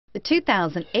The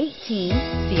 2018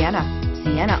 Sienna.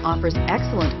 Sienna offers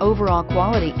excellent overall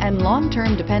quality and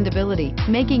long-term dependability,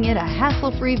 making it a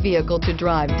hassle-free vehicle to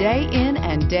drive day in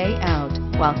and day out,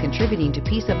 while contributing to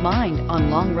peace of mind on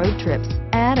long road trips.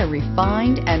 Add a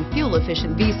refined and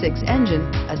fuel-efficient V6 engine,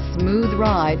 a smooth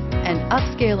ride, and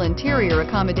upscale interior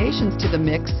accommodations to the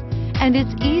mix, and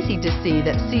it's easy to see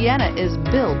that Sienna is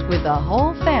built with the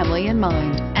whole family in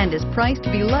mind and is priced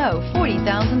below $40,000.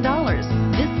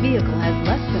 This vehicle has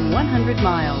less than 100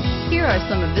 miles. Here are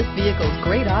some of this vehicle's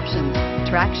great options: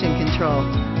 traction control,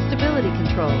 stability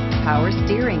control, power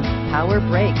steering, power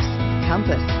brakes,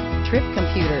 compass, trip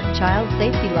computer, child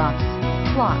safety locks,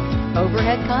 clock,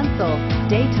 overhead console,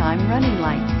 daytime running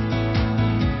lights.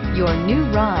 Your new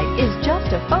ride is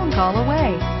just a phone call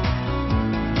away.